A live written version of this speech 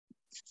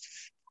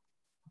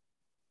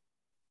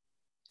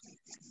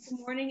Good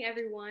morning,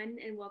 everyone,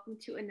 and welcome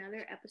to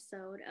another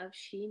episode of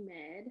She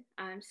Med.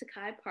 I'm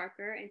Sakai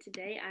Parker, and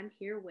today I'm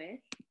here with.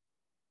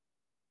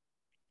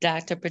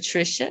 Dr.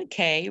 Patricia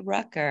K.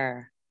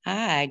 Rucker.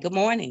 Hi, good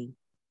morning.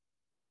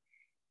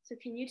 So,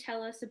 can you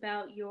tell us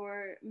about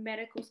your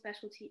medical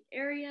specialty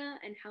area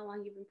and how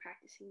long you've been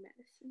practicing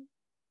medicine?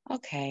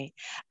 Okay,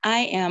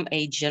 I am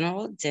a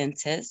general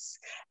dentist.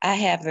 I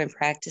have been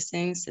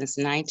practicing since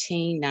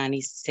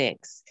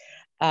 1996.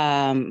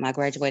 I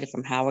graduated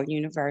from Howard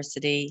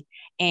University,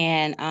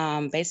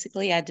 and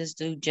basically, I just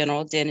do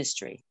general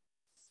dentistry.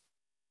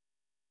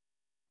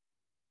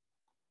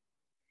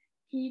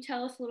 Can you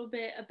tell us a little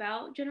bit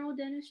about general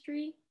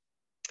dentistry?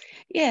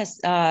 Yes,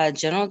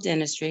 general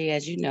dentistry,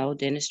 as you know,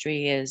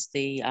 dentistry is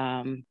the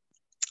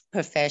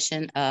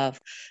profession of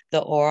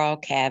the oral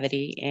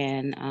cavity,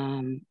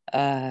 and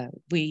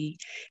we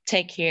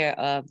take care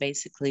of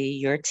basically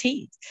your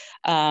teeth.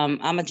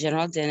 I'm a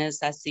general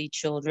dentist. I see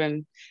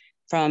children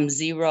from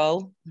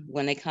zero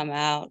when they come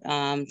out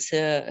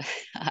to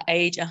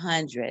age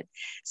 100.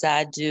 So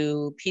I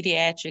do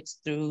pediatrics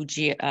through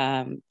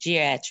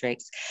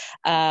geriatrics.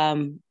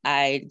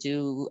 I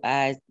do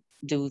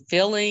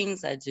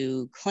fillings, I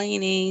do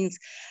cleanings,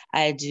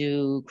 I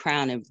do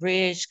crown and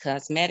bridge,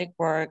 cosmetic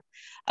work,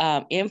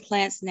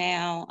 implants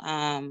now.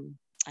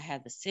 I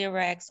have the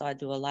Cerax, so I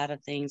do a lot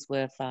of things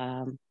with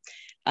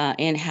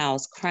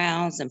in-house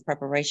crowns and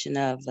preparation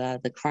of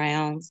the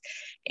crowns.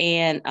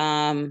 And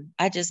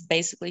I just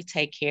basically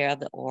take care of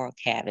the oral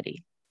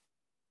cavity.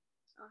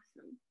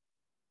 Awesome.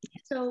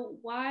 So,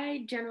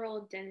 why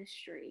general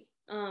dentistry?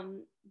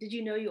 Did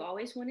you know you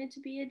always wanted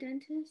to be a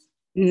dentist?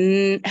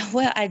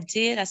 Well, I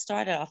did. I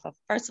started off,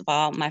 first of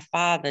all, my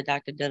father,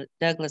 Dr.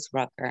 Douglas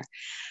Rucker,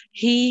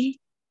 he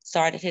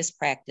started his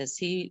practice.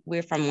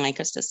 We're from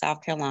Lancaster,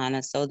 South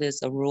Carolina. So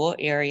there's a rural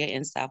area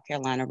in South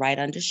Carolina, right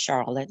under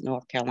Charlotte,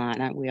 North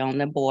Carolina. We're on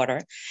the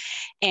border.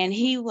 And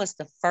he was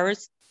the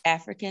first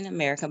African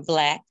American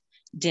Black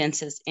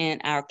dentist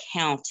in our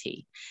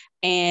county.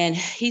 And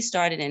he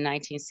started in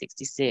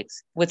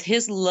 1966. With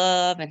his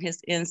love and his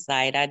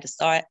insight, I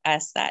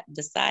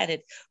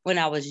decided when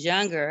I was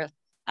younger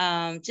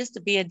just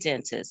to be a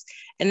dentist.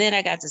 And then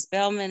I got to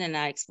Spelman and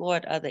I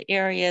explored other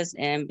areas.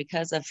 And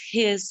because of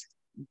his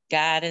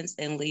guidance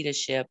and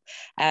leadership,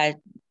 I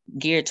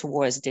geared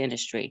towards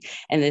dentistry.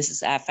 And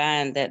I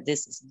find that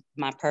this is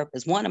my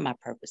purpose, one of my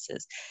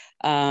purposes.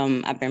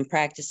 I've been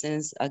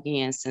practicing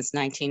again since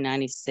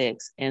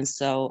 1996. And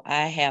so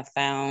I have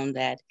found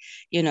that,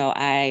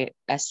 I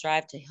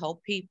strive to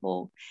help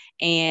people,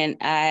 and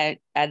I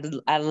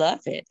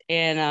love it.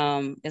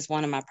 And it's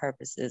one of my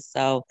purposes.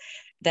 So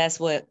that's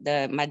what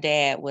my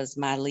dad was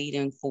my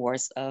leading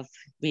force of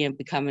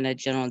becoming a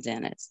general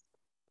dentist.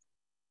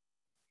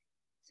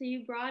 So,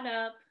 you brought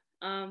up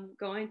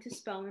going to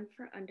Spelman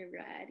for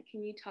undergrad.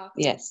 Can you talk a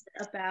little Yes.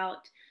 bit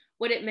about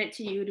what it meant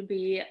to you to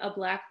be a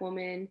Black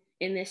woman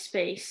in this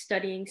space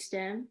studying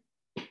STEM?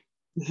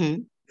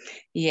 Mhm.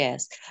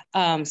 Yes,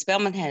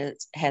 Spelman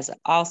has an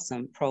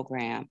awesome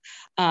program.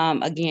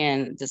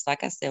 Again, just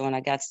like I said, when I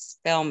got to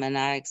Spelman,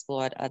 I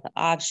explored other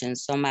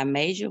options. So my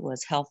major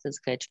was health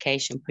physical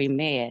education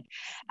pre-med.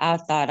 I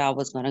thought I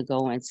was going to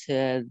go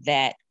into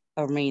that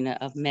arena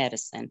of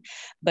medicine.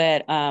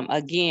 But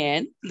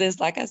again, just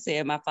like I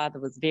said, my father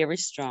was very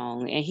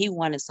strong and he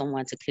wanted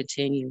someone to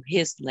continue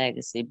his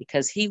legacy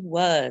because he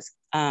was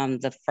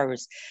the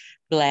first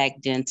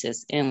Black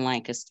dentist in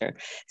Lancaster.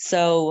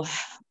 So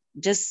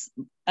just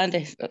under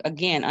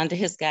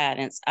his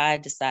guidance, I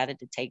decided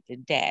to take the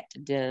DAT,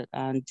 the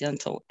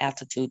dental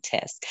aptitude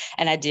test,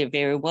 and I did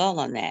very well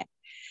on that.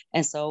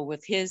 And so,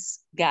 with his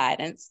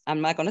guidance, I'm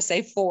not going to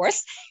say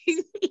force,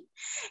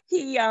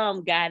 he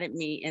guided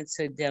me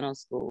into dental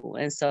school,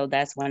 and so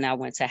that's when I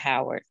went to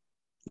Howard,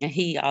 and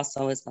he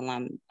also is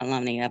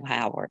alumni of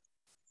Howard,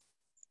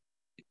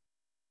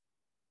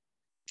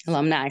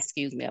 alumni,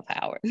 excuse me, of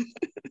Howard.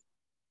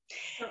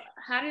 So,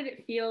 how did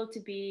it feel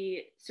to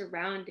be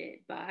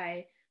surrounded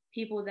by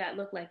people that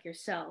look like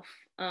yourself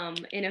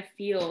in a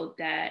field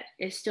that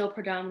is still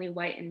predominantly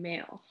white and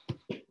male?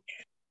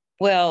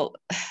 Well,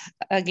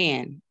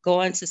 again,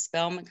 going to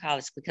Spelman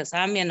College because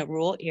I'm in a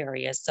rural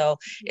area, so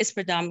it's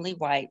predominantly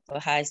white for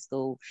high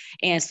school.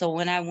 And so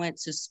when I went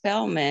to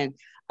Spelman,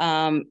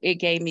 it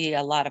gave me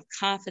a lot of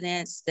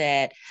confidence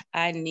that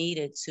I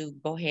needed to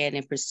go ahead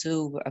and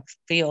pursue a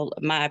field,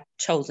 my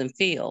chosen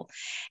field.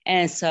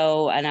 And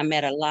I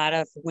met a lot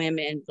of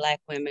women, Black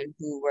women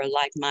who were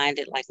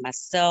like-minded, like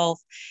myself.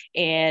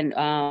 And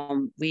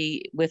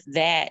with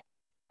that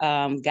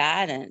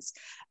guidance,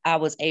 I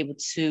was able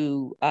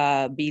to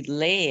be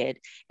led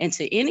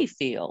into any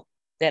field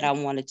that I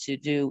wanted to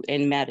do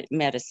in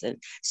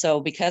medicine. So,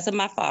 because of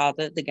my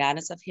father, the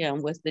guidance of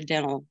him with the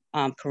dental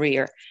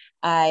career,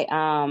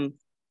 I,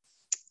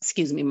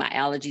 excuse me, my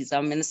allergies,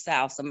 I'm in the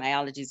South, so my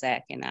allergies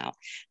acting out.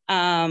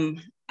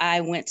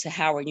 I went to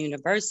Howard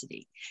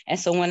University. And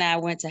so when I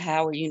went to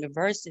Howard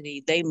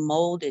University, they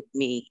molded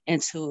me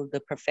into the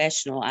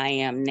professional I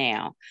am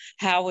now.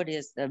 Howard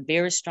is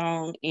very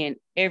strong in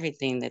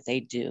everything that they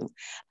do.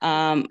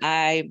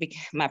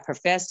 My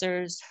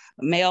professors,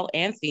 male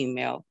and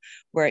female,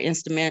 were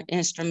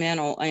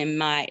instrumental in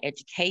my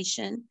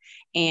education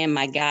and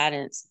my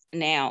guidance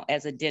now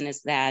as a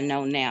dentist that I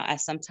know now. I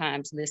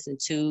sometimes listen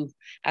to,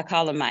 I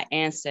call them my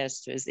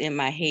ancestors in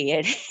my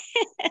head.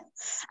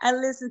 I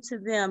listen to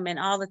them and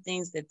all the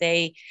things that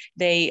they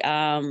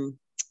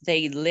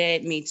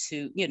led me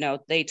to, you know,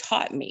 they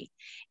taught me,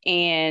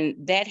 and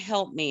that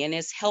helped me, and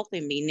it's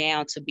helping me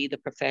now to be the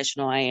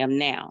professional I am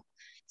now.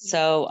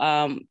 So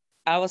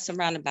I was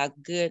surrounded by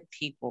good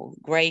people,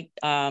 great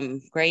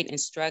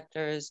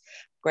instructors,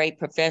 great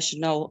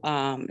professional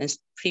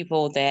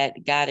people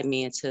that guided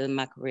me into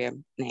my career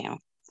now.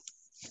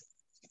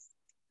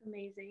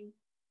 Amazing.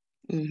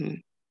 Mm-hmm.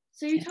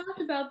 So you talked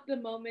about the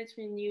moments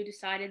when you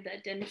decided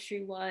that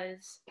dentistry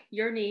was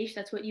your niche.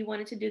 That's what you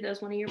wanted to do. That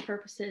was one of your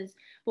purposes.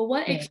 But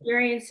what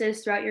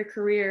experiences throughout your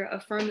career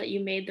affirm that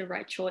you made the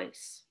right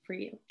choice for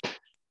you?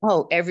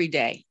 Oh, every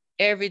day.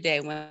 Every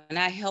day when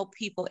I help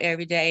people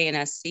every day and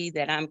I see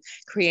that I'm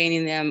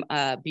creating them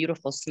a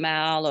beautiful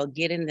smile or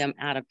getting them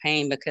out of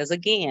pain, because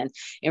again,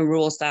 in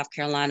rural South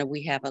Carolina,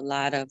 we have a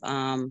lot of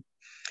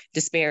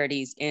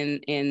disparities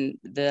in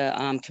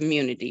the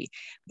community,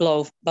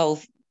 both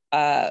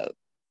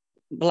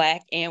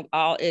Black and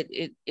all,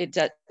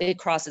 it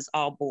crosses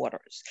all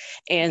borders.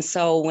 And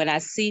so when I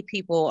see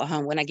people,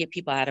 when I get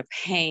people out of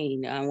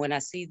pain, when I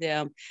see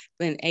them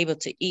being able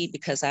to eat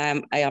because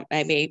I'm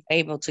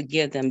able to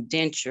give them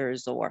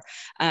dentures, or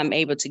I'm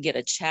able to get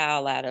a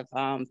child out of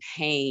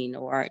pain,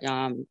 or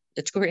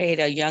to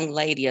create a young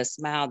lady a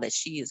smile that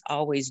she has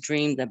always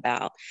dreamed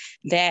about,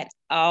 that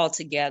all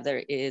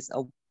together is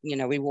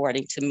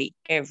rewarding to me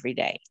every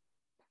day.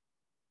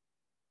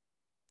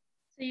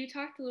 So you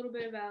talked a little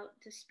bit about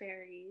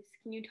disparities.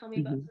 Can you tell me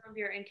about some of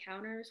your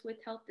encounters with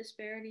health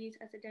disparities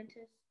as a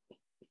dentist?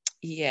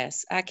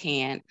 Yes, I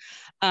can.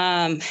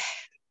 I'm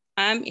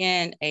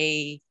in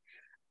a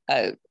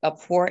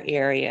poor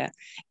area,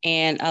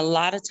 and a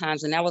lot of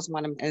times, and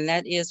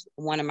that is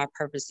one of my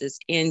purposes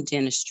in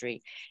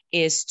dentistry,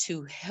 is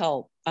to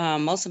help.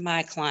 Most of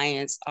my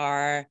clients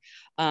are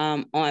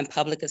on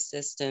public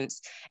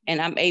assistance,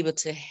 and I'm able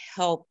to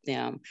help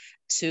them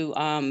to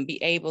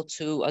be able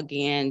to,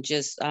 again,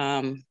 just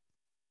to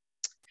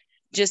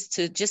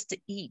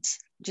eat,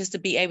 just to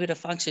be able to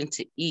function,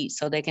 to eat,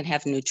 so they can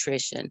have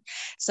nutrition.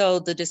 So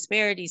the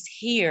disparities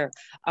here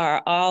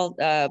are all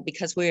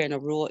because we're in a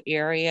rural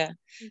area.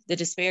 The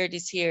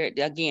disparities here,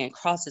 again,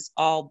 crosses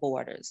all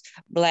borders: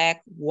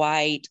 Black,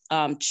 white,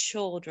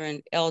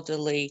 children,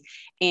 elderly,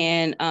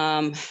 and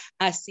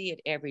I see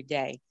it every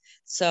day.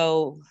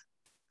 So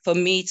for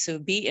me to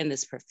be in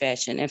this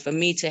profession and for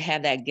me to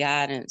have that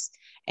guidance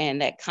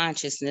and that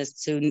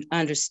consciousness to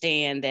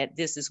understand that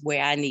this is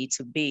where I need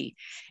to be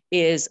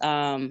is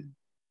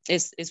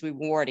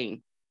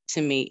rewarding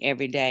to me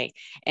every day.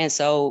 And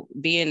so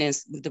being in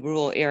the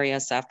rural area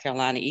of South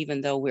Carolina,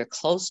 even though we're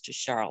close to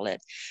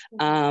Charlotte,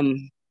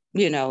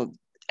 you know,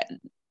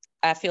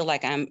 I feel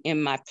like I'm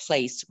in my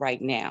place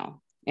right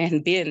now,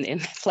 and been in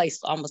that place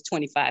for almost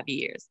 25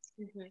 years.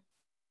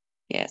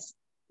 Yes.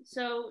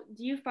 So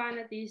do you find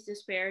that these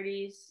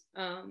disparities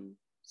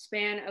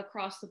span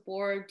across the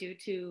board due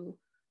to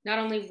not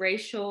only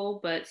racial,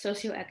 but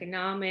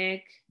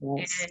socioeconomic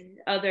and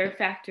other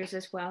factors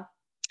as well?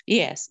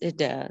 Yes, it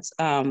does.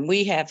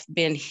 We have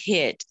been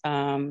hit,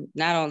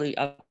 not only,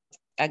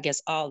 I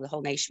guess the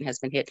whole nation has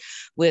been hit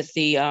with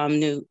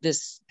the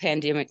this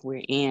pandemic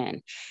we're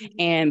in.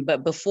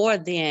 But before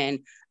then,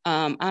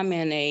 I'm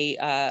in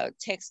a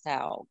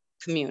textile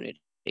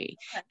community.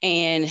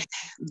 And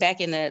back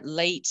in the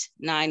late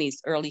 90s,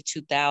 early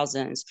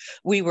 2000s,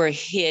 we were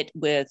hit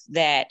with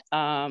that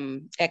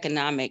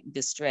economic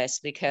distress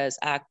because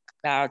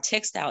our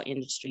textile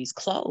industries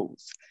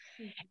closed.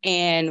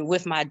 And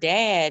with my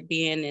dad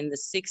being in the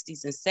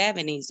 60s and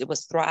 70s, it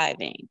was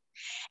thriving.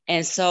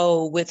 And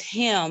so with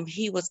him,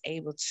 he was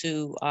able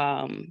to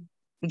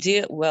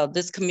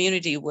this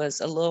community was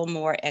a little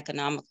more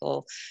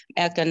economically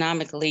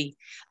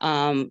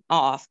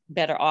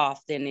better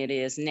off than it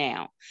is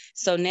now.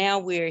 So now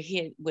we're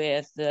hit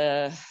with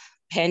the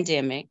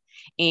pandemic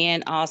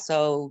and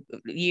also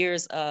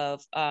years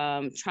of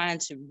trying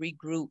to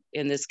regroup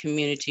in this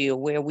community, or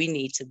where we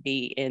need to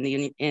be in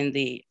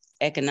the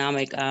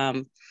economic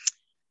of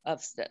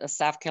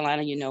South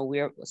Carolina.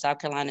 South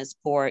Carolina is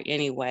poor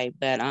anyway,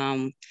 but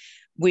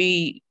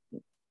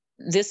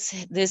this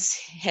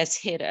has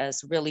hit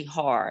us really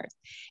hard.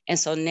 And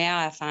so now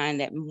I find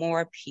that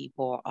more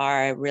people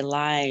are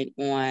relying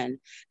on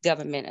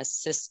government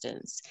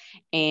assistance.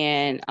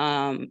 And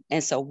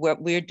so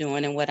what we're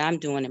doing and what I'm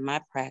doing in my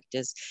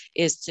practice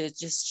is to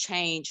just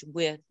change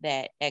with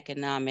that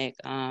economic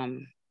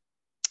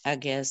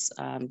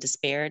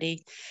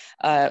disparity,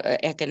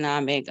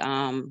 economic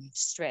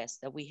stress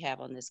that we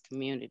have on this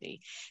community.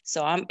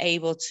 So I'm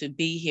able to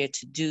be here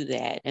to do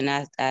that, and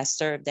I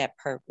serve that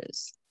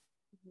purpose.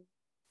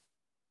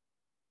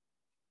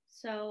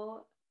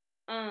 So,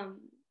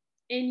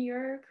 in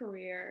your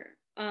career,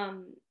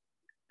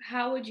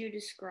 how would you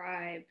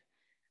describe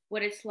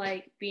what it's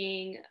like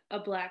being a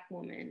Black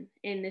woman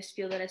in this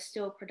field that is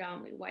still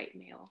predominantly white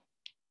male?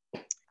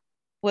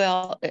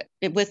 Well,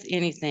 with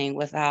anything,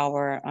 with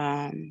our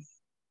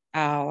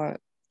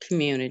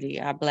community,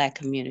 our Black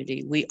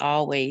community, we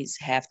always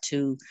have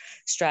to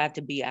strive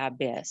to be our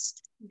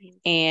best.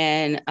 Mm-hmm.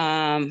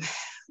 And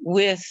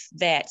with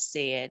that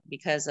said,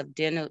 because of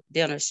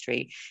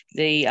dentistry,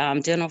 the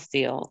dental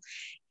field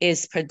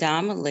is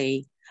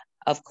predominantly,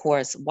 of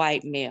course,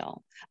 white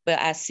male, but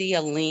I see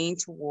a lean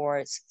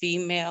towards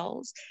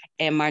females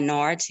and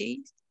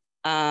minorities,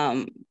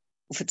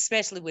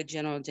 especially with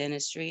general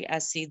dentistry. I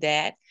see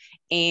that.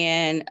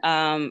 And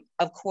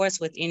of course,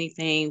 with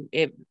anything,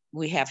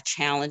 we have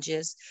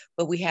challenges,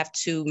 but we have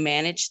to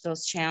manage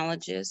those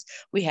challenges.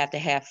 We have to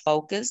have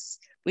focus.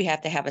 We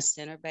have to have a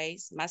center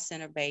base. My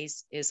center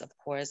base is, of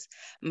course,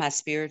 my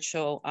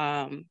spiritual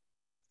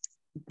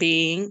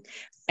being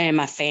and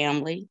my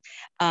family,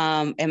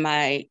 and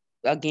my,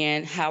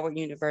 again, Howard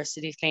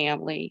University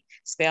family,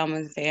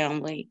 Spelman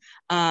family,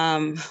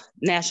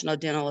 National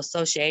Dental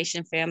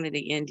Association family,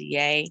 the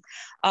NDA,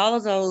 all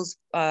of those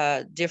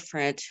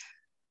different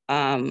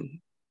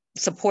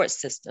support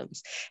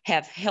systems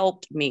have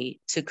helped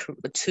me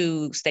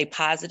to stay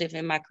positive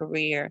in my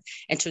career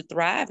and to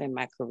thrive in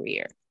my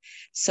career.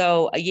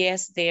 So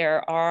yes,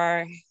 there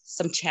are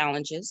some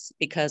challenges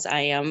because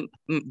I am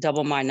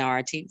double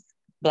minority,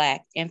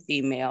 Black and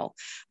female,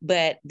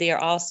 but they're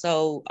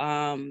also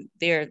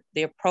their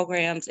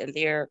programs and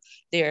their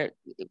I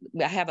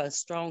have a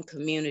strong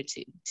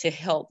community to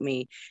help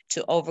me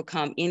to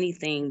overcome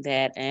anything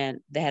that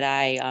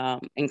I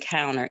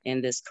encounter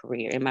in this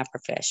career, in my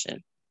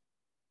profession.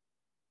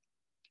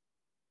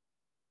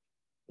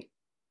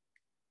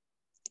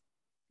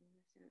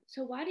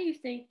 So why do you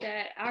think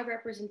that our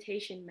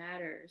representation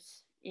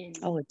matters in?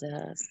 Oh, it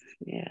does.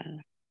 Yeah.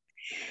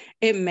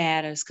 It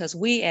matters because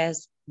we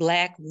as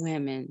Black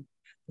women,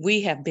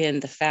 we have been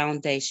the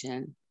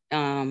foundation,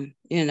 for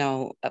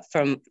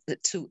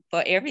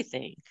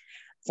everything,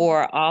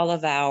 for all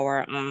of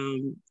our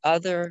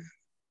other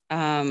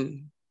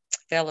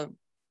fellow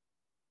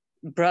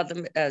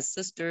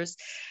sisters,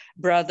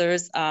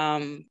 brothers,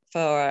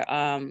 for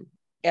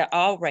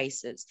all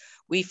races.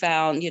 We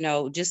found,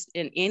 just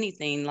in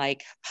anything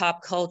like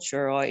pop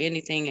culture or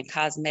anything in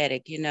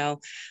cosmetic,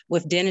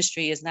 with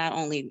dentistry is not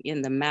only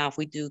in the mouth.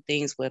 We do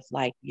things with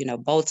like,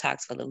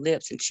 Botox for the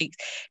lips and cheeks.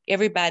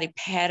 Everybody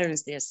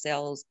patterns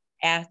themselves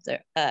after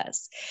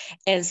us.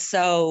 And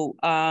so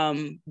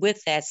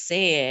with that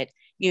said,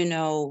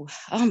 oh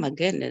my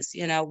goodness,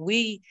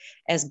 we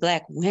as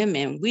Black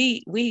women,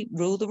 we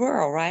rule the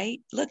world, right?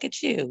 Look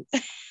at you.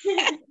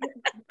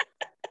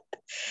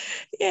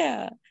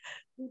 Yeah.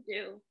 We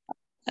do.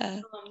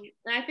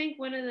 I think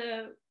one of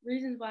the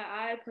reasons why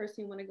I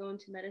personally want to go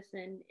into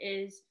medicine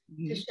is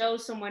to show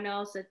someone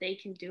else that they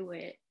can do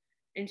it,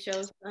 and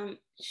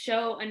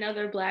show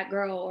another Black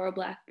girl or a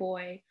Black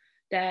boy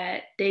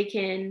that they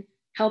can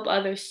help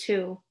others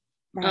too.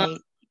 Right.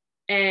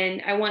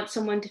 And I want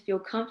someone to feel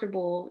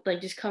comfortable, like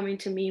just coming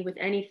to me with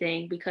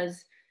anything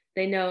because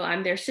they know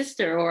I'm their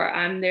sister or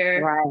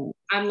Right.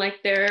 I'm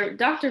like their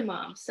doctor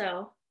mom.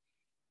 So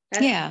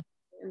that's Yeah.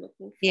 what I'm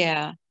looking for.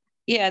 Yeah.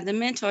 Yeah, the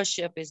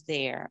mentorship is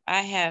there.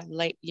 I have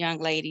young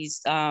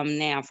ladies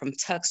now from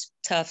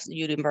Tufts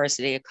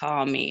University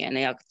call me and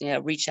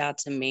they'll reach out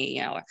to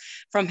me, or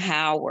from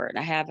Howard.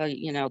 I have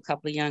a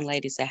couple of young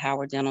ladies at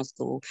Howard Dental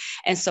School,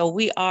 and so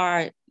we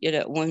are,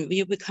 when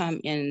we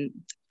become in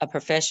a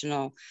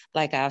professional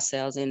like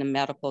ourselves in the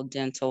medical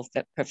dental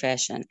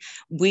profession,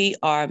 we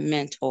are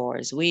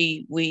mentors.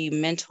 We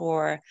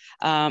mentor.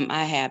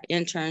 I have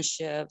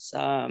internships.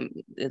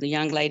 The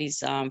young ladies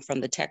from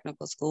the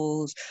technical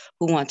schools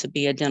who want to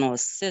be a dental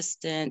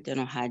assistant,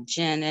 dental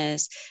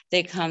hygienist,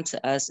 they come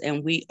to us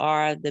and we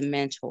are the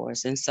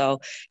mentors. And so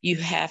you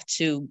have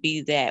to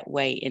be that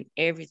way in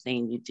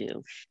everything you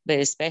do, but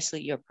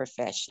especially your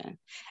profession.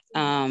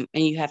 And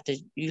you have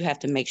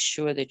to make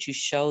sure that you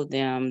show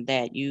them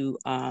that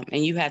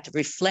and you have to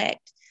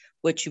reflect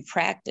what you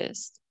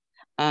practice.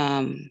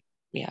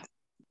 Yeah.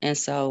 And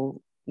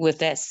so with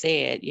that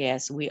said,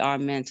 yes, we are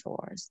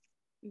mentors.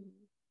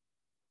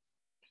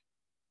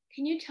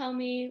 Can you tell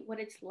me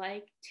what it's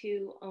like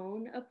to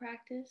own a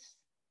practice?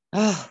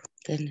 Oh,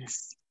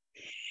 goodness.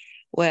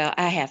 Well,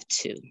 I have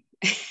two.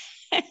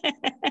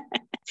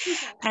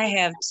 I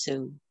have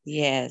two.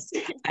 Yes.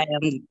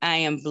 I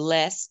am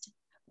blessed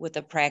with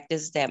a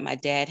practice that my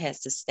dad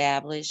has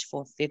established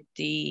for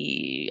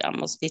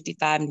almost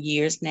 55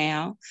 years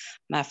now.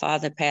 My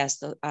father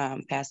passed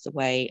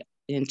away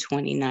in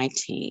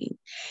 2019,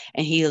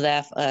 and he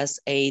left us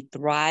a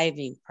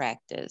thriving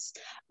practice.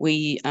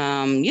 We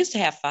used to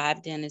have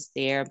 5 dentists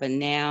there, but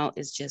now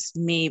it's just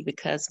me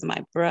because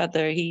my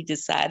brother, he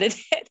decided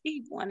that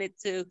he wanted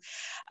to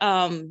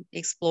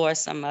explore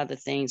some other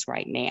things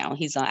right now.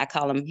 He's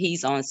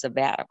on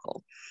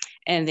sabbatical.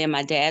 And then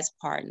my dad's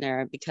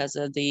partner, because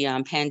of the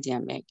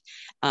pandemic,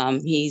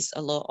 he's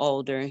a little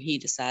older. He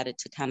decided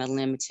to kind of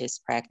limit his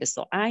practice.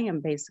 So I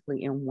am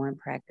basically in one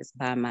practice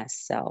by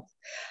myself.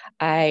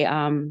 I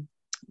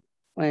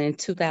in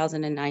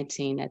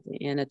 2019, at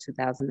the end of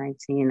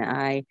 2019,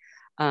 I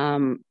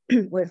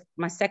with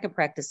my second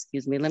practice,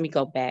 excuse me, let me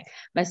go back.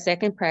 My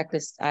second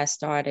practice, I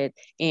started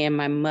in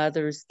my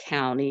mother's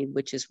county,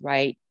 which is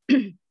right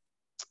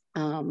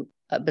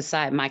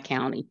beside my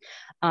county,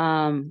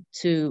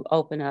 to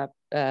open up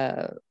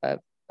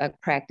a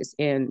practice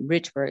in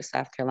Richburg,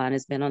 South Carolina.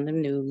 Has been on the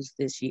news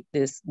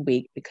this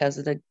week because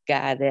of the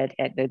guy that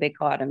they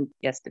caught him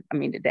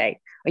yesterday,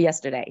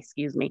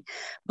 excuse me.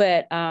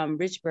 But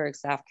Richburg,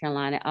 South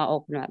Carolina, I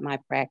opened up my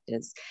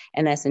practice,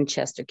 and that's in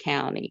Chester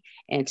County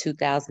in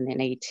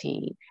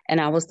 2018.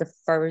 And I was the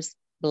first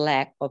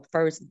Black or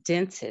first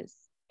dentist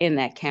in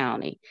that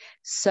county.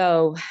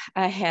 So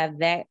I have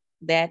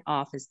that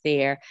office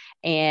there.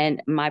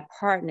 And my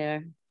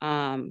partner,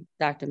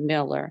 Dr.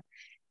 Miller,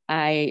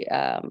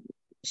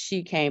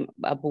 she came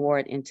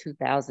aboard in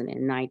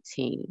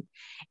 2019.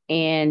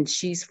 And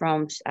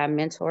I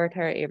mentored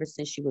her ever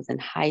since she was in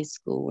high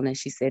school. And then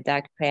she said,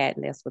 Dr.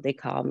 Patton, that's what they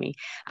call me,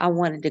 I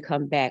wanted to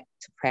come back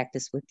to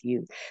practice with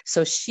you.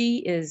 So she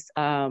is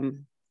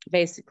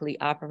basically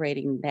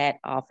operating that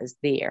office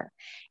there.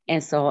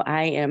 And so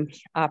I am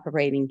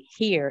operating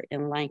here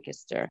in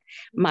Lancaster,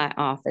 my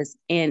office.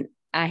 And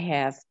I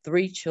have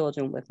 3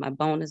 children with my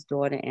bonus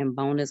daughter and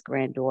bonus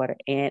granddaughter.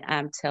 And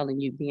I'm telling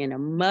you, being a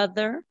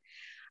mother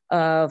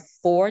of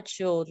 4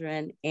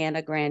 children and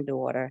a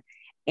granddaughter,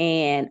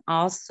 and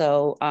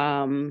also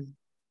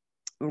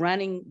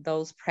running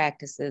those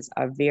practices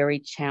are very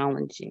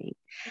challenging.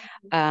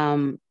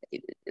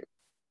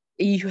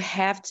 You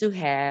have to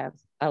have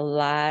a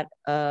lot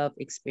of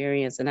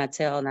experience. And I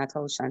told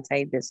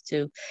Shantae this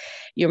too,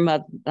 your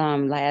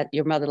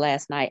mother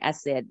last night. I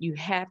said, you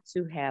have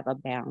to have a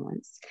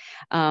balance.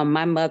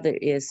 My mother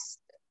is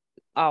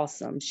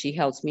awesome. She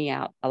helps me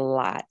out a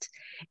lot.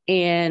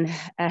 And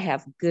I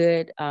have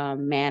good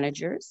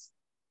managers.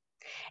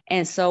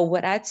 And so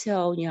what I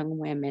tell young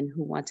women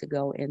who want to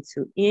go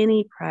into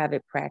any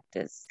private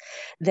practice,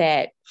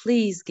 that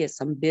please get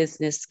some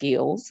business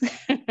skills.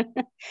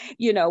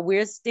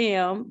 We're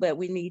STEM, but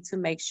we need to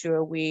make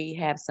sure we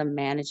have some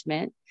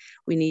management.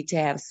 We need to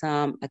have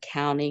some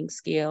accounting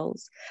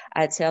skills.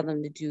 I tell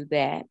them to do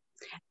that.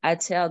 I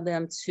tell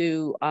them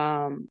to,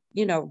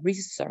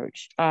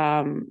 research,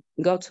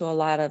 go to a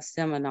lot of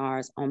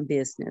seminars on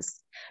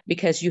business,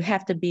 because you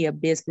have to be a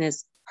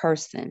business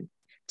person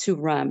to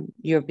run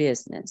your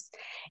business.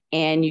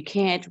 And you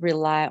can't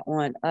rely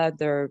on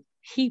other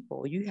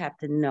people. You have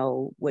to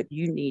know what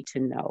you need to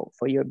know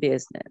for your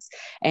business.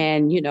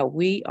 And,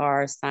 we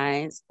are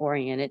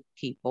science-oriented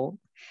people,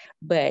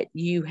 but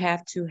you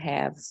have to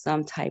have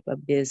some type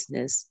of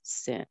business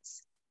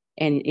sense.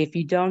 And if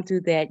you don't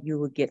do that, you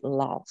will get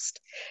lost.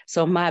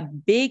 So my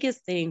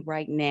biggest thing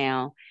right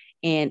now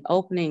in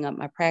opening up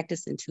my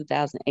practice in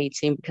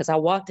 2018, because I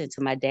walked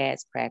into my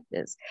dad's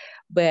practice,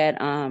 but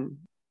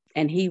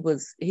and he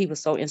was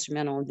so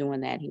instrumental in doing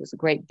that. He was a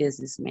great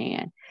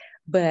businessman,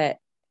 but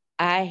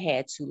I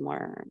had to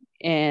learn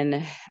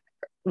and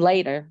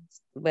later,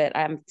 but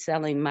I'm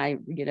telling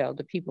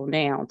the people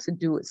now to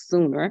do it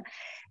sooner,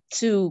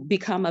 to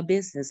become a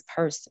business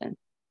person.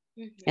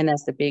 Mm-hmm. And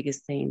that's the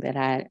biggest thing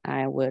that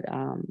I would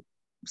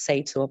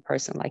say to a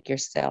person like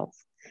yourself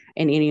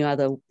and any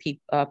other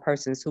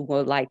persons who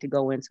would like to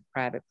go into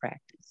private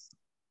practice.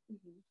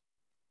 Mm-hmm.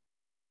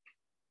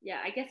 Yeah,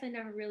 I guess I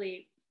never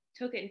really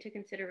took it into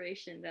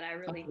consideration that I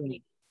really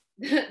need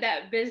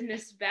that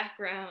business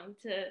background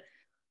to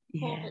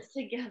hold it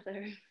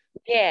together.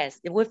 Yes,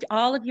 with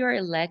all of your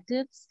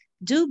electives,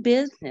 do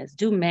business,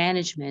 do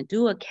management,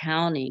 do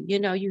accounting.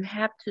 You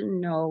have to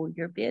know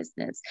your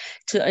business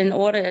in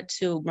order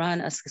to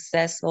run a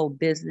successful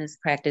business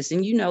practice.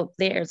 And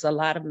there's a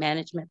lot of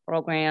management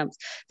programs.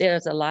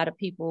 There's a lot of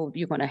people.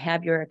 You're going to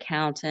have your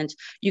accountant.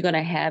 You're going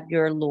to have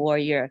your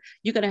lawyer.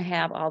 You're going to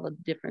have all the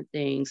different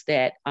things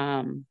that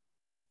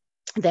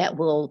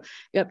will,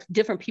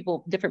 different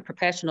people, different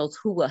professionals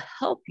who will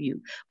help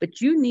you. But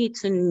you need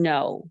to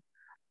know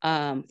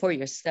for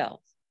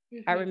yourself.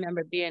 Mm-hmm. I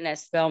remember being at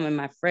Spelman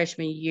my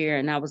freshman year,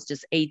 and I was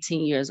just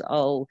 18 years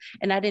old,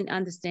 and I didn't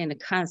understand the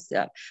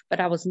concept. But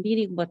I was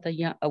meeting with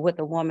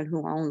a woman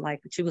who owned,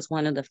 she was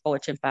one of the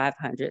Fortune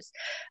 500s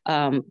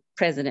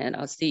president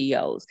or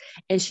CEOs,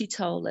 and she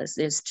told us,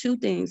 there's 2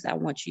 things I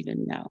want you to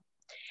know,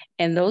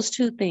 and those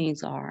 2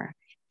 things are: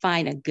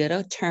 find a good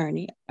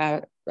attorney,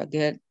 a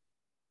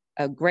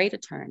great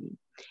attorney,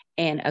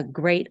 and a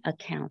great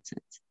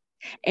accountant.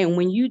 And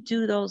when you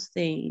do those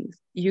things,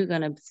 you're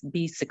going to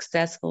be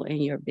successful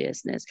in your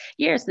business.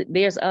 Yes,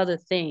 there's other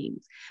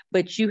things,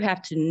 but you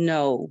have to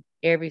know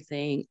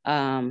everything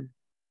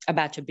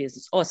about your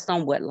business, or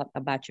somewhat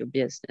about your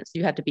business.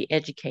 You have to be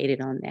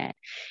educated on that.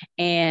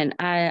 And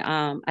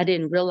I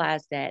didn't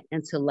realize that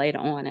until later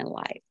on in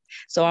life.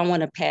 So I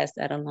want to pass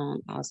that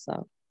along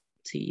also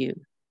to you.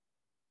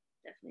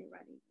 Definitely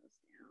writing those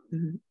down.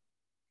 Mm-hmm.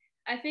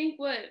 I think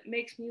what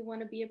makes me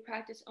want to be a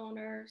practice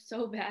owner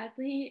so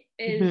badly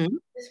is Mhm.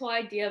 this whole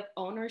idea of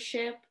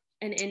ownership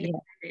and Yeah.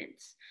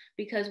 independence.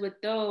 Because with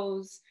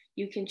those,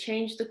 you can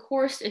change the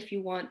course if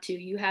you want to.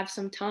 You have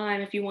some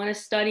time. If you want to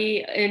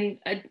study in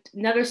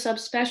another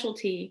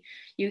subspecialty,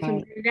 you can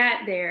Right. bring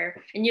that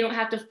there. And you don't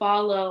have to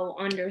follow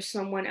under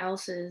someone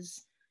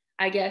else's,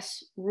 I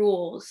guess,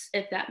 rules,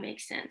 if that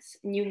makes sense.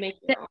 And you make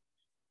your own.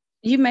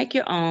 You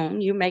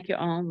make your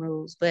own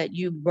rules, but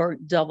you work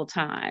double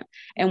time.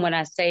 And when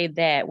I say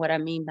that, what I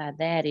mean by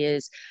that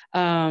is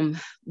um,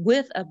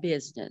 with a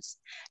business,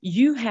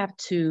 you have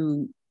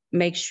to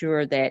make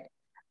sure that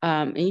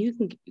and you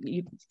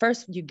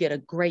first you get a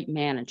great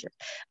manager,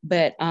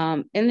 but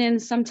and then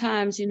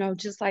sometimes,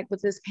 just like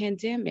with this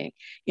pandemic,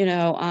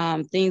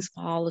 things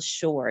fall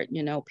short,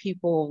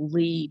 people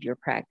leave your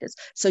practice.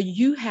 So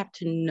you have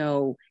to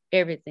know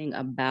everything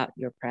about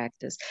your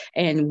practice.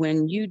 And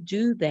when you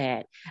do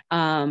that,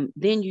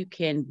 then you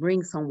can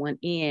bring someone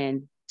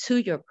in to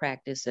your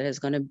practice that is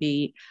going to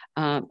be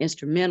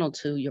instrumental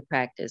to your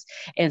practice.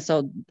 And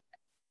so,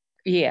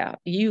 yeah,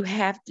 you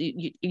have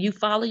to you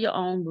follow your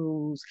own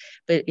rules,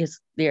 but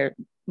it's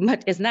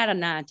not a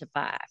 9 to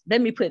 5. Let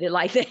me put it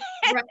like that.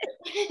 Right.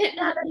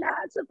 Not a 9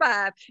 to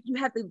 5.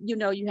 You have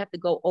to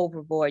go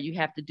overboard. You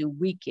have to do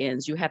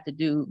weekends. You have to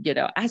do,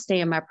 I stay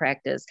in my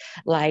practice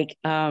like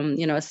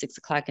at 6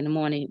 o'clock in the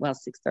morning. Well,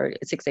 6:30,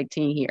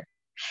 6:18 here.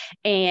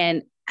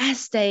 And I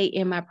stay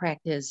in my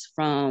practice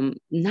from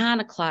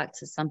 9 o'clock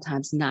to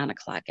sometimes 9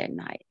 o'clock at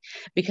night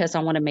because I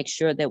want to make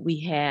sure that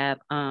we have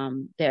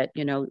that,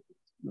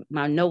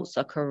 my notes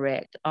are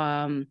correct.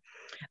 I'm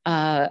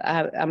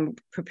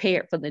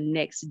prepared for the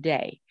next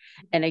day.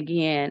 And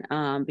again,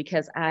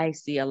 because I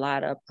see a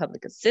lot of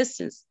public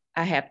assistance,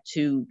 I have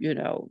to,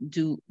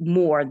 do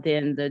more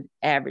than the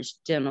average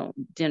general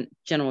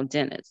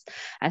dentist.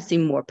 I see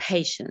more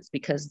patients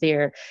because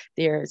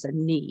there's a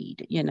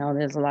need.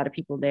 There's a lot of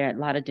people there, a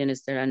lot of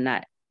dentists that are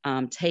not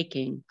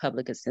taking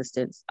public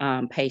assistance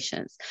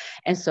patients,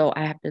 and so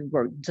I have to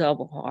work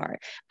double hard.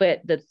 But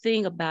the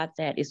thing about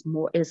that is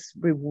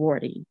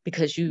rewarding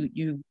because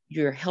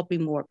you're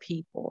helping more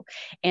people,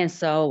 and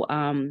so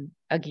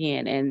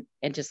again,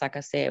 and just like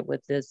I said,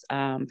 with this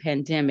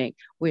pandemic,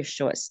 we're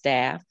short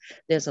staffed.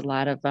 There's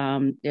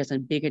a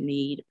bigger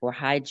need for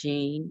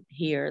hygiene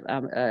here.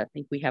 I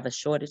think we have a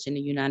shortage in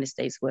the United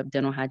States with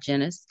dental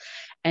hygienists,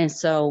 and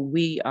so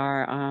we're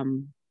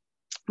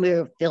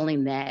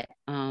filling that.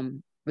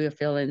 We're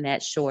filling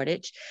that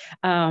shortage,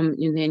 and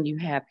then you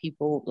have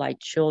people like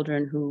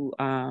children who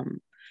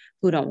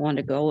don't want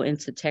to go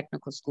into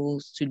technical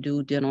schools to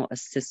do dental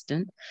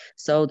assistant.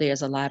 So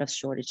there's a lot of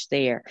shortage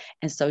there,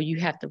 and so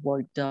you have to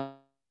work double.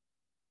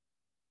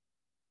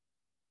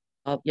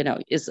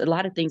 It's a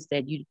lot of things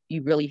that you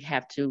really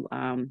have to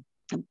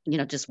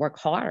just work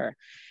harder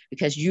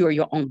because you are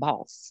your own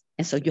boss.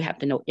 And so you have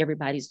to know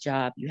everybody's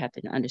job. You have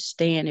to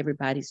understand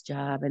everybody's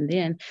job. And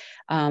then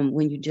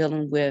when you're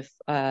dealing with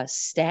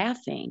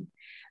staffing,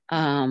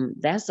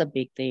 that's a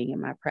big thing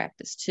in my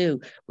practice too.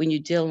 When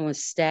you're dealing with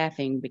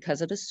staffing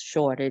because of the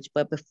shortage,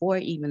 but before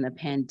even the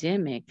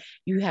pandemic,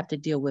 you have to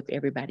deal with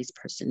everybody's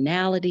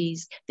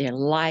personalities, their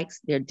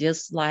likes, their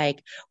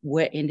dislike,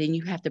 and then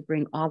you have to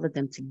bring all of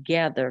them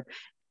together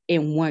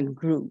in one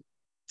group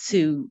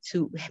to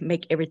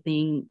make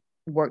everything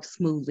work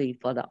smoothly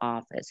for the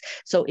office.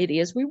 So it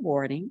is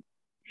rewarding.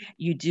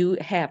 You do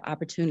have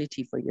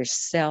opportunity for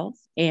yourself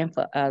and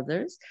for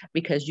others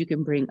because you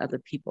can bring other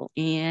people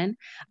in.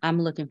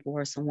 I'm looking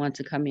for someone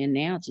to come in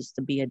now just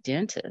to be a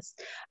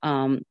dentist.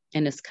 And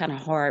it's kind of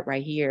hard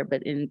right here,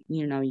 but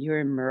you're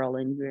in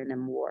Maryland, you're in a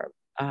more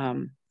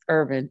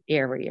urban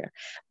area,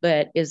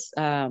 but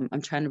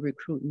I'm trying to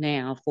recruit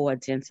now for a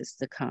dentist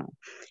to come.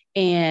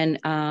 And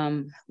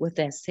with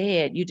that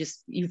said,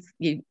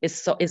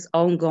 it's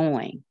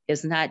ongoing.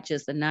 It's not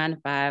just a 9 to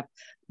 5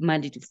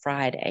 Monday to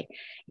Friday.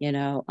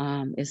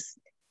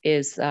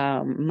 It's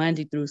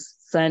Monday through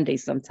Sunday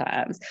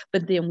sometimes.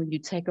 But then when you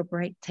take a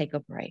break,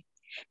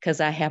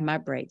 because I have my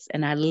breaks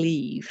and I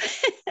leave.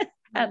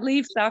 I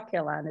leave South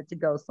Carolina to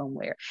go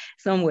somewhere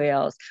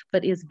else.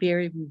 But it's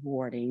very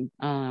rewarding.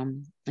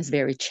 It's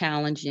very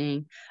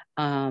challenging.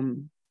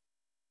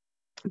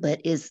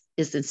 But it's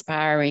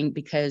inspiring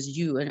because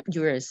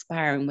you're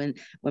inspiring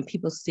when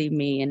people see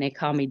me and they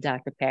call me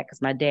Dr. Pat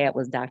because my dad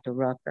was Dr.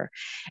 Rucker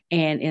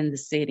and in the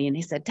city, and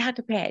they said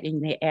Dr. Pat,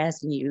 and they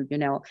asking you,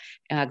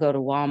 I go to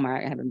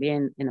Walmart. I haven't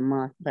been in a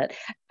month, but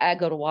I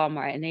go to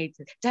Walmart and they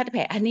say, Dr.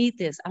 Pat, I need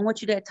this. I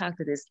want you to talk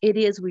to this. It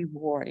is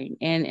rewarding,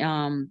 and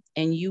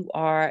you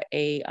are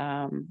a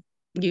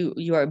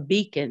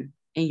beacon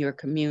in your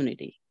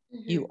community.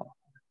 Mm-hmm. You are.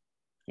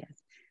 Yes.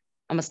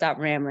 I'm gonna stop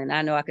rambling.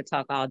 I know I could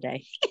talk all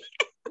day.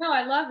 No,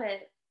 I love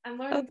it. I'm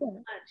learning so Okay.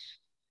 much.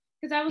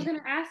 Because I was going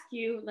to ask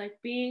you, like,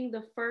 being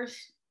the first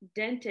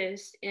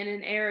dentist in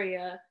an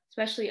area,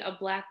 especially a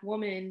Black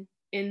woman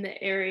in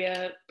the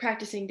area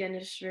practicing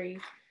dentistry,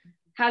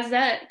 Has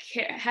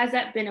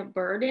that been a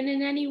burden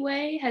in any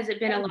way? Has it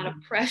been a Oh, lot of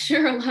yeah.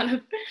 pressure, a lot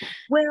of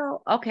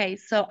Well, okay,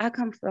 so I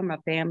come from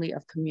a family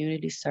of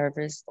community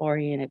service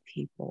oriented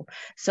people.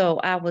 So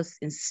I was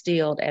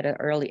instilled at an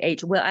early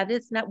age. Well, I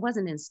did not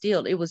wasn't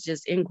instilled, it was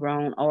just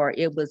ingrown, or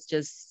it was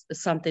just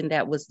something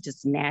that was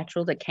just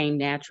natural, that came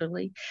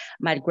naturally.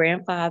 My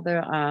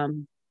grandfather,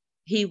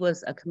 he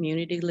was a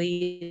community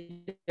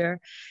leader.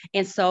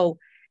 And so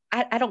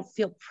I don't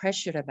feel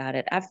pressured about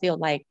it. I feel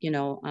like,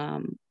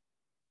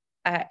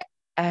 I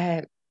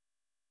I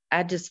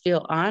I just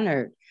feel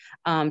honored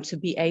to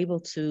be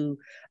able to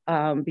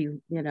have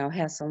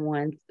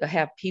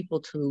people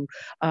to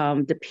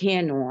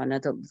depend on, or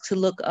to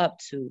look up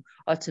to,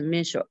 or to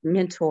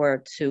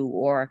mentor to,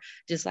 or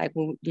just like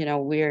when,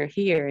 we're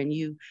here and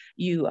you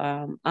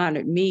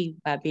honored me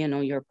by being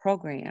on your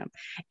program.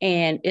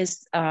 And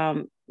it's,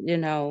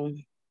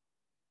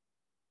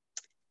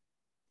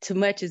 too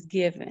much is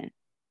given.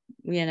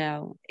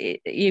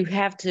 You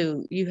have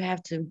to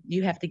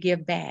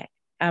give back.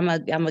 I'm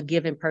a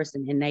giving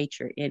person in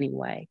nature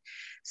anyway,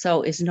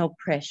 so it's no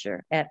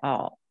pressure at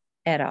all.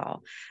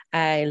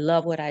 I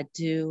love what I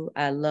do.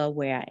 I love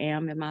where I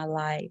am in my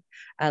life.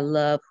 I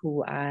love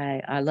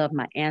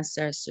my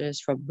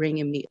ancestors for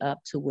bringing me up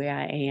to where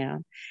I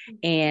am,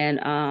 and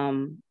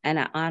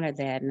I honor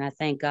that, and I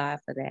thank God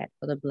for that,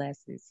 for the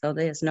blessings. So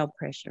there's no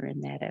pressure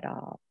in that at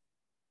all.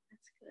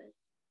 That's good.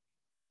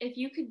 If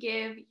you could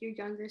give your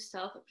younger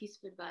self a piece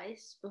of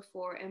advice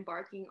before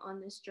embarking on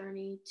this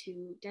journey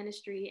to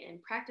dentistry and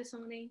practice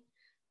owning,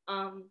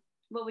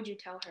 what would you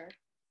tell her?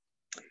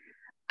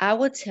 I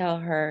would tell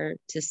her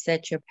to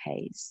set your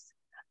pace,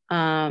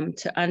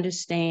 to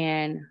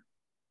understand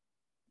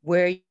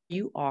where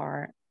you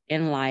are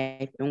in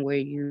life and where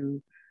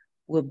you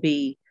will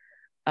be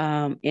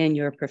in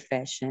your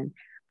profession.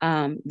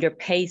 Your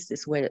pace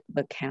is what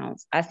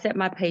counts. I set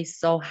my pace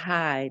so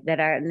high that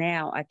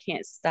I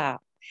can't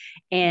stop.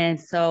 And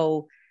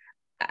so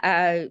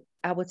I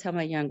would tell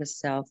my younger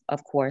self,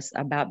 of course,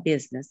 about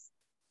business,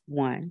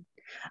 one.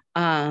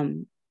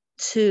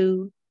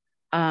 Two,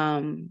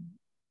 um,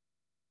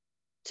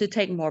 to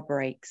take more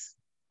breaks,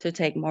 to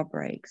take more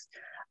breaks,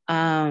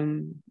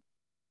 um,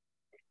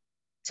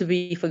 to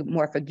be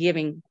more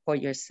forgiving for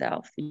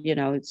yourself.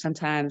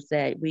 Sometimes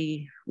that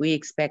we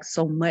expect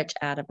so much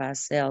out of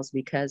ourselves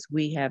because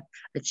we have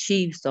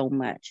achieved so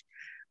much,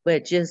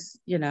 but just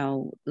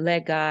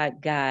let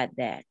God guide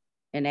that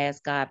and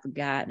ask God for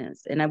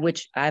guidance. And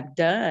which I've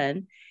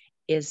done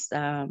is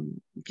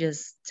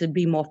just to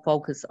be more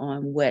focused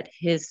on what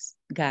His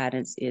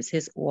guidance is,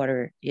 His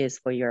order is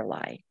for your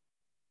life.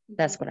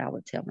 That's what I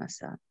would tell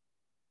myself.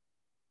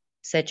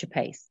 Set your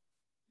pace.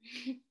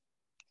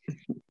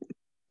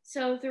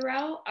 So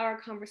throughout our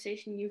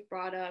conversation, you've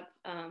brought up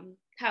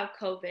how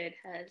COVID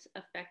has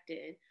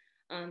affected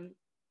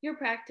your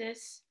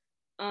practice.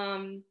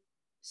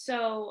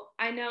 So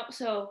I know,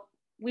 so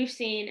we've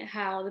seen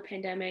how the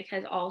pandemic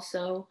has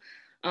also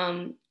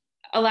um,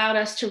 allowed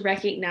us to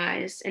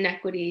recognize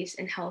inequities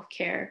in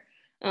healthcare.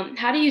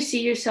 How do you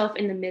see yourself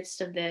in the midst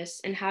of this,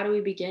 and how do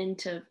we begin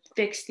to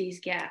fix these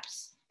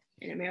gaps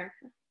in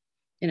America?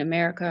 In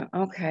America,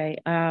 okay.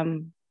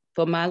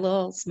 For my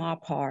little small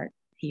part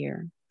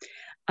here,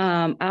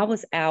 I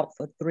was out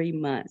for 3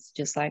 months,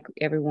 just like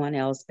everyone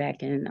else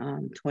back in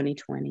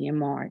 2020 in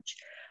March.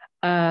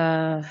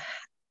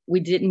 We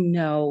didn't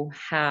know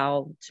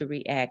how to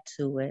react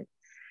to it.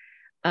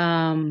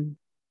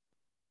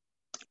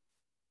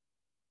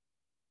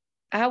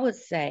 I would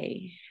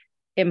say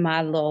in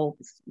my little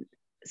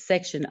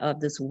section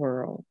of this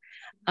world,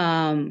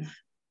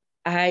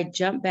 I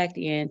jumped back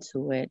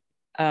into it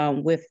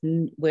with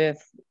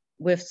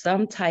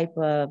some type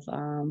of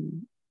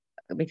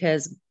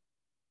because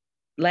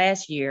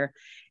last year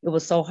it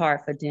was so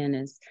hard for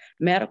dentists.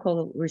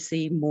 Medical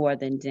received more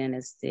than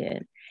dentists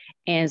did.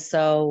 And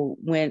so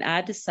when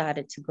I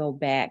decided to go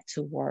back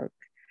to work,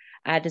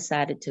 I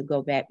decided to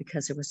go back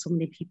because there were so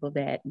many people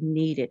that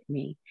needed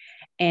me.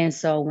 And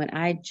so when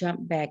I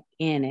jumped back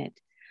in it,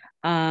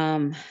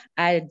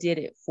 I did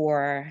it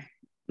for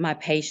my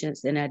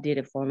patients, and I did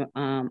it for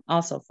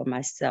also for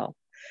myself.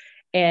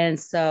 And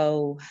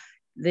so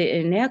the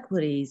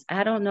inequities,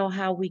 I don't know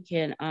how we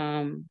can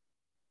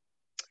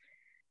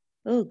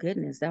oh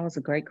goodness, that was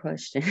a great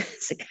question.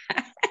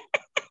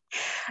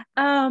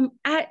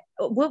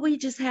 What we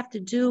just have to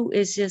do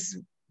is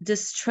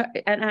just try,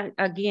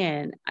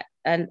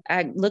 and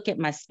I look at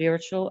my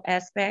spiritual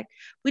aspect.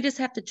 We just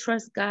have to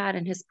trust God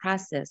and His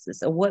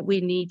processes of what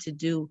we need to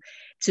do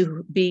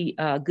to be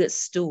good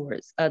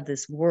stewards of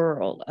this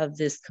world, of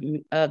this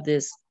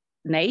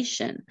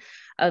nation,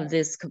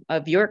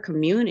 of your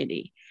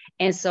community.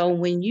 And so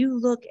when you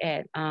look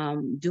at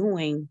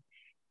doing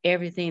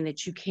everything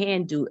that you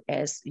can do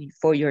as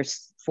for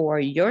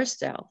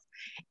yourself,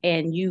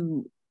 and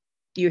you're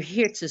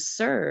here to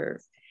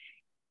serve,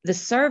 the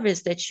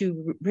service that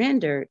you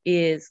render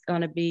is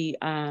going to be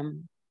to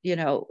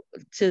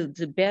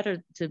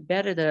better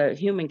the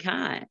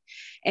humankind.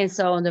 And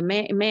so the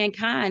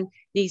mankind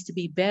needs to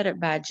be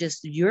bettered by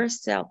just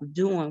yourself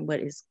doing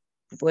what is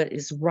what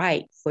is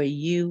right for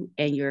you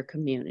and your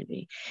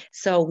community.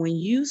 So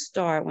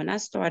when I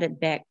started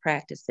back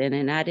practicing,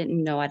 and I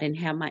didn't know, I didn't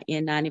have my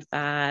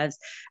N95s,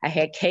 I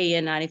had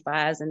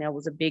KN95s, and there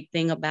was a big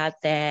thing about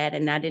that.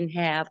 And I didn't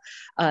have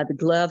the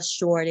glove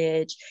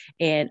shortage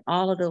and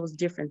all of those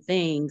different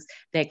things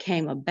that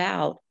came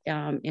about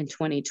in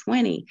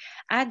 2020.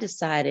 I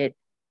decided,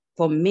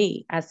 for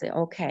me, I said,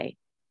 okay,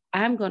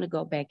 I'm going to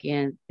go back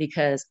in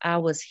because I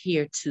was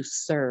here to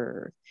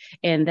serve.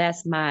 And that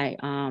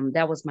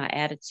was my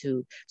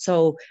attitude.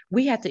 So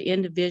we have to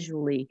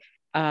individually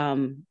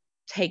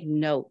take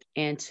note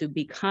and to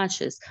be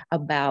conscious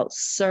about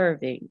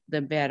serving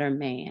the better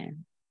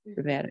man,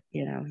 the better,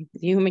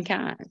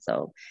 humankind.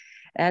 So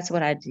that's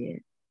what I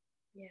did.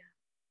 Yeah.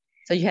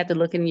 So you have to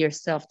look in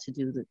yourself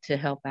to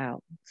help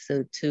out,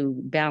 so to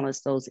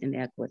balance those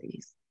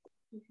inequities.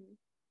 Mm-hmm.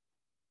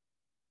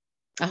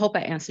 I hope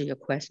I answered your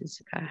question,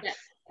 Shakai. Yeah,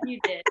 you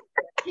did.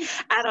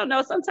 I don't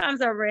know.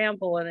 Sometimes I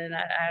ramble, and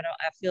I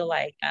feel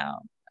like I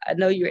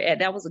know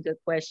that was a good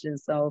question.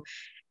 So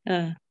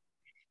no,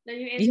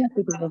 you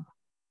answered well.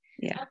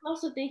 Yeah. I was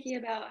also thinking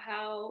about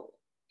how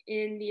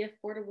in the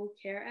Affordable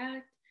Care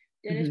Act,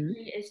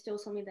 dentistry is still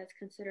something that's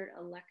considered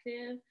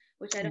elective,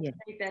 which I don't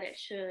think that it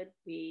should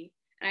be.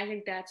 And I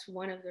think that's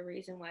one of the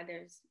reasons why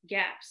there's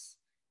gaps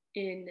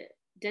in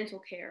dental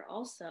care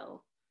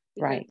also.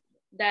 Right.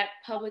 That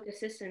public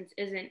assistance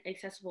isn't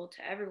accessible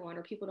to everyone,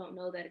 or people don't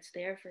know that it's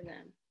there for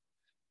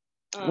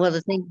them. Well,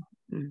 the thing.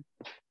 Go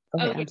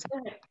ahead.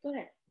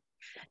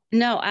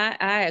 No,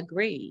 I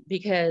agree,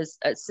 because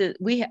so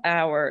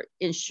our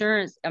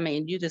insurance, I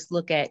mean, you just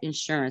look at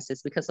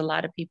insurances, because a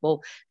lot of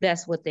people,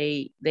 that's what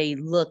they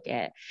look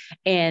at.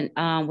 And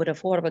with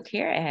Affordable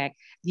Care Act,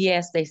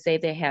 yes, they say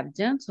they have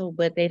dental,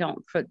 but they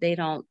don't,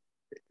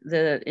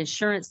 the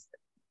insurance,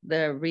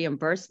 the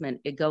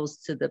reimbursement, it goes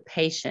to the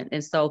patient.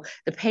 And so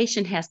the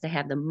patient has to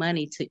have the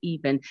money to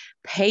even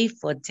pay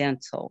for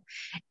dental.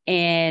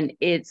 And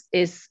it's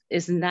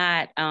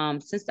not,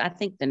 since I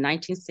think the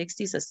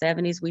 1960s or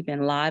 70s, we've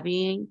been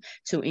lobbying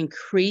to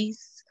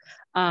increase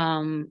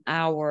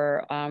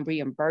our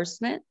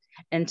reimbursement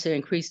and to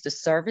increase the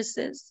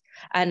services.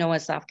 I know in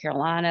South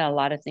Carolina, a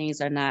lot of things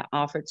are not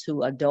offered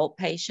to adult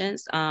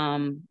patients.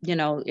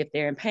 If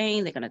they're in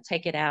pain, they're going to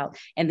take it out,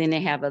 and then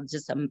they have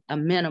just a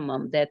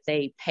minimum that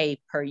they pay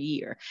per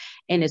year.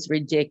 And it's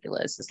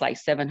ridiculous. It's like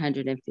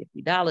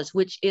 $750,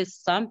 which is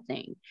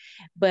something.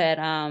 But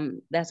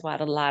that's why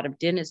a lot of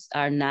dentists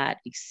are not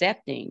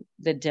accepting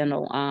the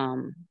dental,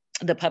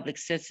 the public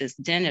census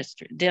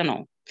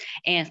dental.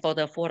 And for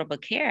the Affordable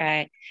Care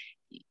Act,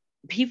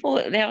 people,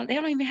 they don't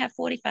even have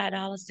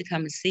 $45 to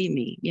come and see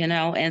me,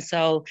 and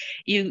so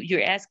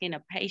you're asking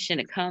a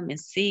patient to come and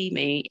see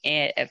me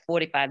at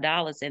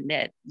 $45, and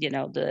that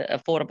the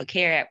Affordable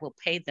Care Act will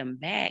pay them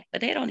back,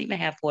 but they don't even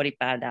have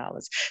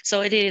 $45.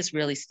 So it is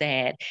really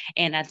sad.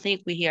 And I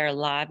think we are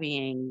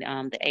lobbying,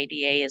 the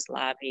ADA is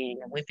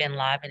lobbying, and we've been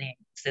lobbying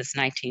since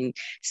in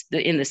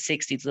the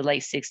 60s, the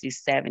late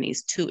 60s,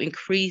 70s, to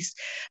increase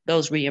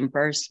those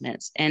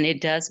reimbursements. And it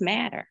does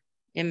matter.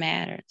 It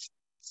matters.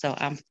 So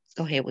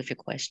go ahead with your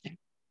question.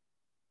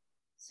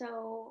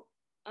 So,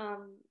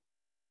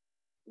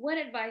 what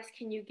advice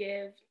can you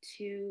give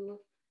to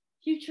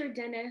future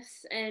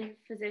dentists and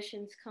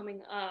physicians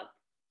coming up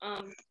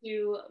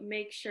to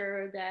make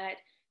sure that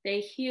they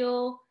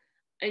heal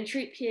and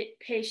treat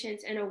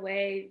patients in a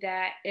way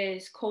that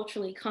is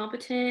culturally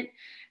competent,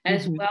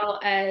 as well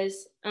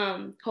as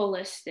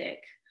holistic?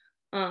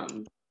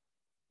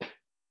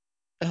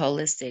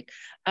 Holistic.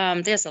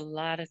 There's a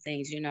lot of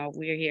things,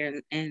 we're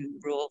here in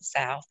rural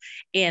South,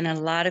 and a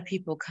lot of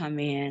people come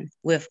in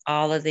with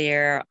all of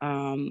their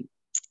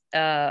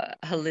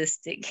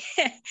holistic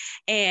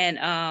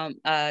and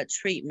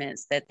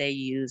treatments that they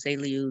use. They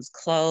use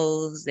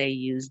cloves, they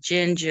use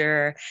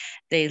ginger,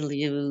 they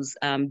use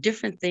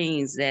different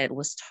things that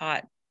was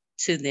taught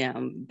to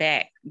them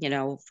back,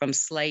 from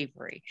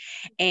slavery.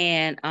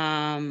 And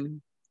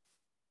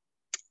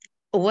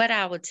what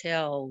I would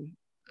tell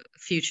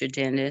future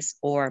dentists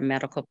or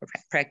medical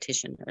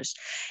practitioners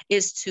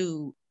is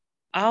to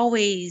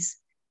always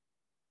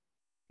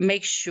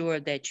make sure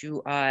that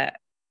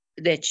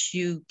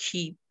you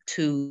keep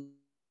to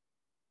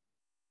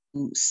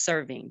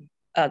serving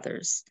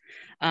others.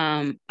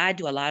 I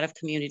do a lot of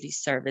community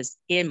service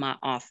in my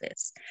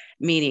office,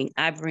 meaning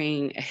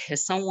if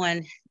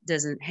someone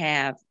doesn't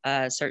have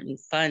certain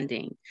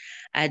funding,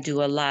 I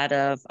do a lot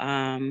of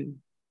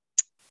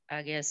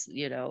I guess,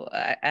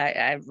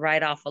 I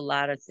write off a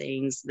lot of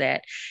things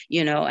that,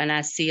 and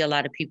I see a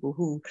lot of people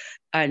who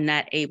are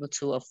not able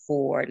to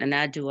afford, and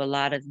I do a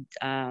lot of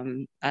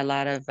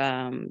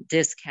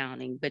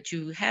discounting. But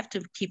you have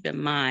to keep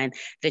in mind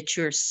that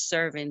you're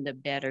serving the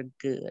better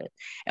good.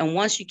 And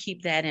once you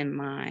keep that in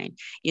mind,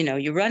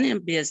 you're running a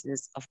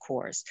business, of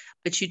course,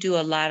 but you do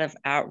a lot of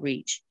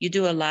outreach. You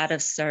do a lot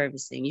of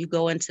servicing. You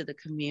go into the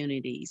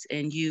communities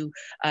and you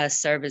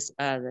service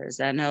others.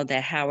 I know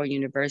that Howard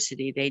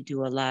University, they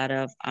do a lot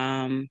of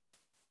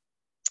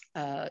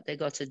they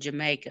go to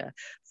Jamaica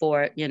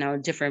for,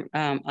 different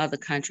other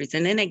countries.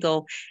 And then they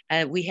go,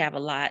 we have a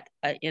lot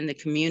in the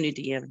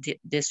community of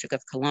District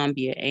of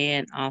Columbia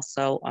and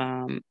also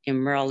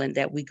in Maryland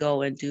that we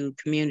go and do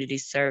community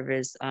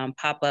service,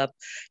 pop up,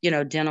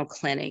 dental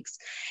clinics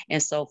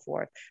and so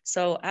forth.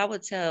 So I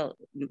would tell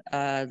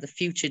the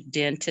future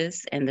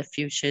dentists and the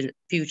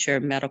future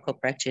medical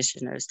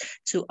practitioners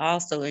to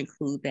also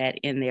include that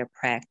in their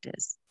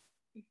practice.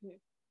 Mm-hmm.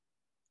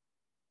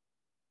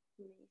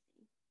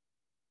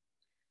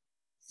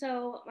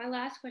 So my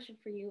last question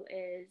for you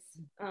is,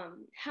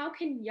 how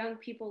can young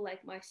people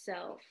like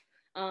myself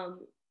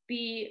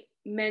be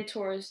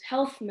mentors,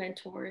 health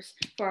mentors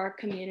for our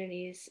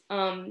communities,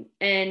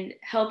 and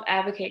help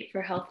advocate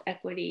for health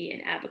equity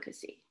and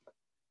advocacy?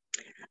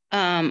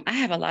 I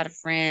have a lot of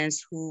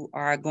friends who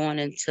are going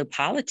into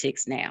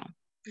politics now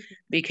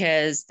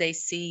because they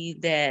see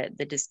that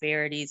the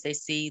disparities, they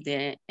see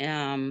the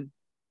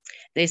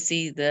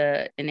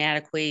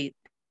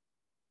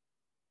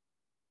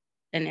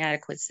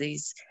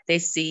inadequacies, they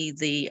see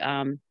they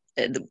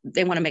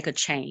want to make a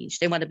change.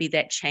 They want to be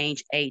that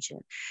change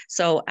agent.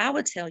 So I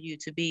would tell you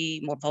to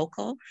be more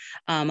vocal,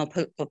 a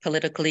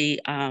politically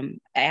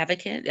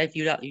advocate. If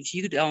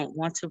you don't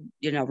want to,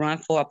 run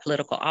for a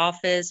political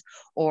office,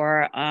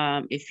 or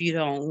if you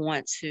don't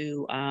want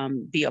to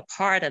be a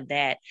part of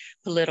that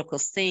political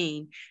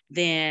scene,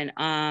 then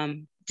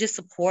just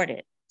support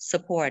it.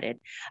 Support it.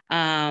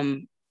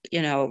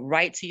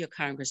 Write to your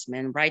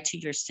congressman, write to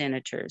your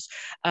senators.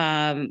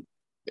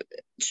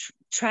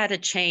 Try to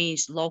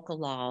change local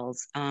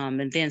laws,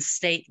 and then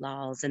state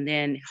laws, and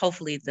then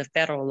hopefully the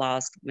federal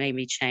laws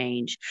maybe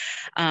change.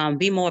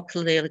 Be more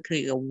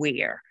politically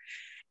aware.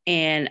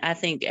 And I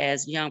think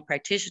as young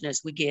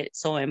practitioners, we get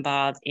so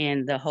involved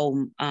in the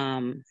whole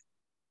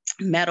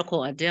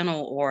medical or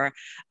dental or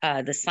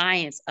the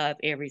science of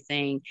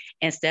everything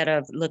instead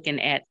of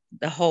looking at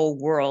the whole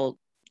world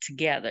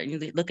together.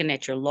 You're looking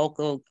at your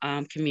local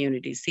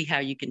community, see how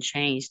you can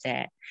change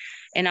that.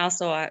 And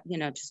also,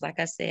 just like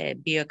I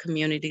said, be a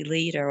community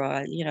leader,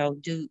 or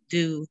do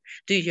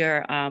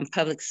your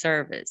public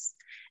service.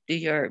 Do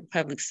your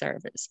public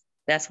service.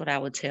 That's what I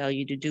would tell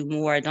you to do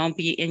more. Don't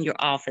be in your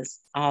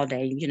office all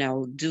day.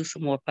 Do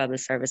some more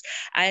public service.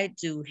 I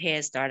do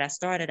Head Start. I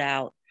started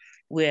out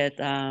with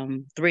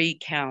 3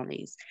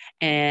 counties.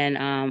 And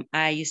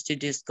I used to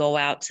just go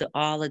out to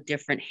all the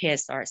different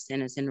Head Start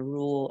centers in the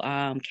rural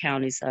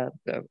counties of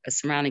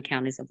surrounding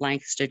counties of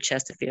Lancaster,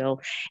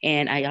 Chesterfield.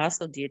 And I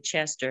also did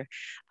Chester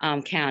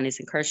counties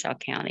and Kershaw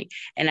County.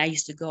 And I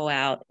used to go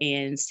out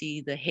and see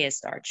the Head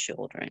Start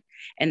children.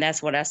 And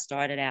that's what I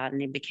started out.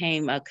 And it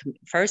became it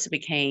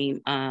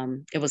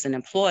was an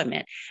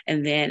employment.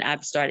 And then I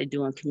started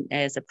doing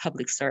as a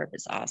public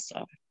service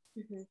also.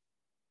 Mm-hmm.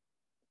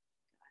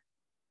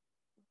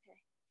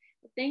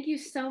 Thank you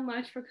so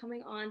much for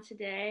coming on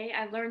today.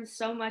 I learned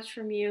so much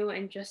from you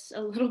in just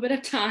a little bit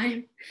of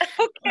time.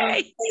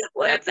 Okay.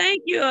 Well,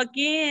 thank you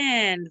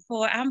again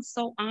I'm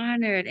so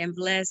honored and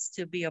blessed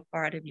to be a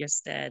part of your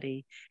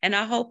study. And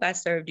I hope I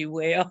served you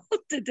well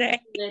today.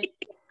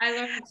 I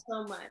learned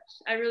so much.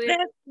 I really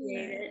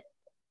appreciate it.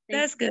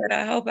 That's good.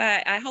 I hope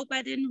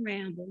I didn't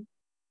ramble.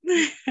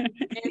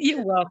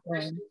 You're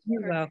welcome.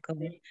 You're welcome.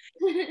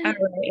 All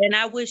right. And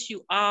I wish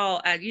you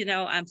all,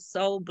 I'm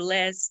so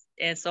blessed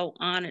and so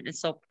honored and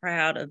so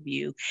proud of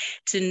you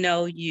to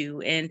know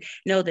you and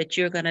know that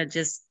you're going to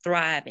just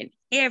thrive in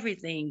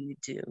everything you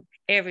do.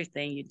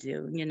 Everything you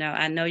do.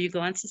 I know you're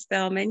going to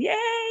Spelman. Yay,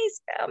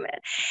 Spelman.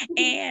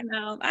 And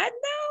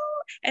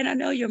I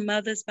know your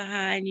mother's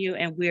behind you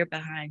and we're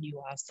behind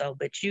you also,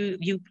 but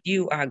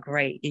you are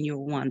great and you're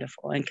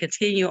wonderful, and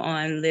continue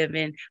on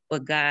living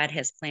what God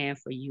has planned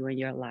for you in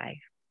your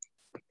life.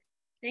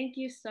 Thank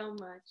you so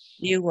much.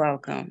 You're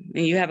welcome.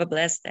 And you have a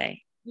blessed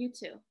day. You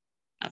too.